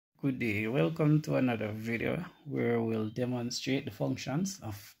Good day, welcome to another video where we'll demonstrate the functions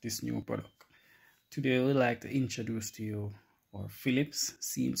of this new product. Today we'd like to introduce to you our Philips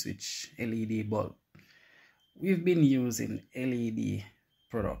SceneSwitch LED bulb. We've been using LED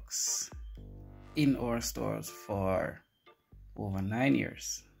products in our stores for over 9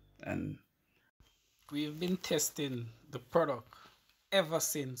 years and we've been testing the product ever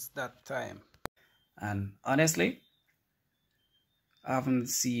since that time, and honestly I haven't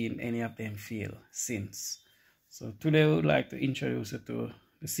seen any of them fail since. So today we would like to introduce you to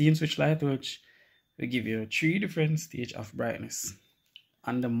the SceneSwitch light, which will give you 3 different stages of brightness.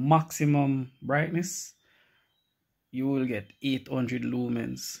 On the maximum brightness, you will get 800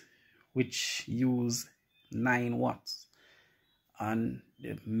 lumens, which use 9 watts. On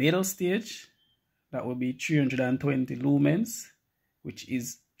the middle stage, that will be 320 lumens, which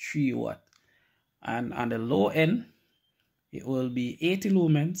is 3 watt. And on the low end, it will be 80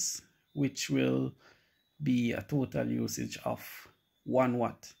 lumens, which will be a total usage of 1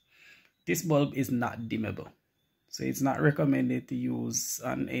 watt. This bulb is not dimmable, so it's not recommended to use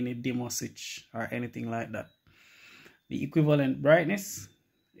on any dimmer switch or anything like that. The equivalent brightness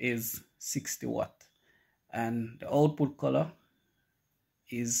is 60 watt, and the output color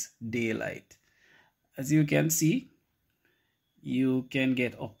is daylight. As you can see, you can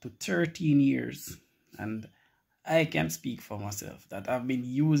get up to 13 years, and I can speak for myself that I've been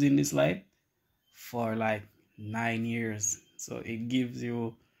using this light for like 9 years, so it gives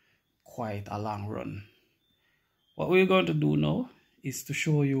you quite a long run. What we're going to do now is to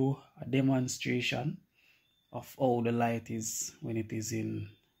show you a demonstration of how the light is when it is in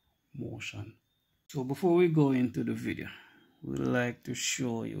motion. So before we go into the video, we'd like to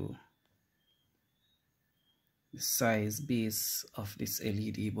show you the size base of this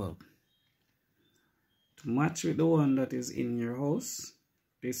LED bulb. To match with the one that is in your house,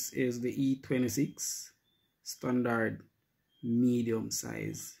 this is the E26 standard medium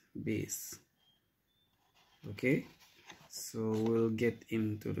size base. Okay, so we'll get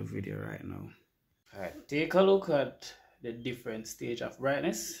into the video right now. Alright, take a look at the different stage of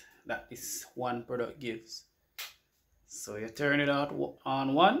brightness that this one product gives. So you turn it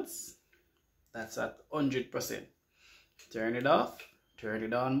on once, that's at 100%. Turn it off, turn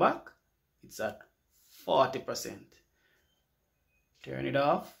it on back, it's at 40%. Turn it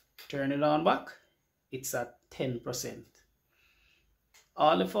off, turn it on back, it's at 10%.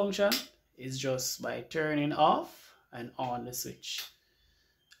 All the function is just by turning off and on the switch,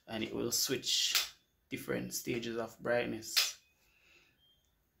 and it will switch different stages of brightness.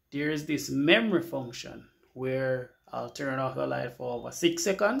 There is this memory function where I'll turn off the light for over 6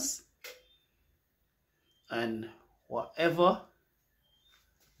 seconds, and whatever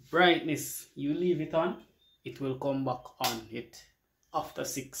brightness you leave it on, it will come back on it after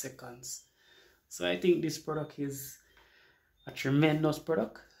 6 seconds. So I think this product is a tremendous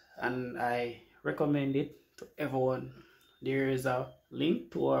product and I recommend it to everyone. There is a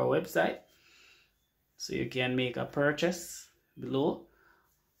link to our website so you can make a purchase below.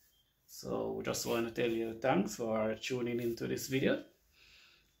 So we just want to tell you thanks for tuning into this video.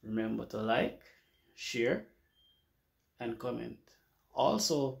 Remember to like, share and comment.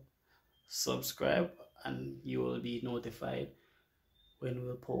 Also subscribe and you will be notified when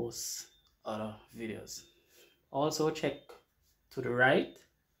we post other videos. Also check to the right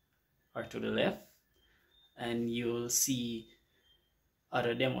or to the left and you will see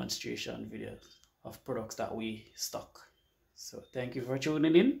other demonstration videos of products that we stock. So thank you for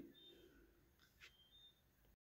tuning in.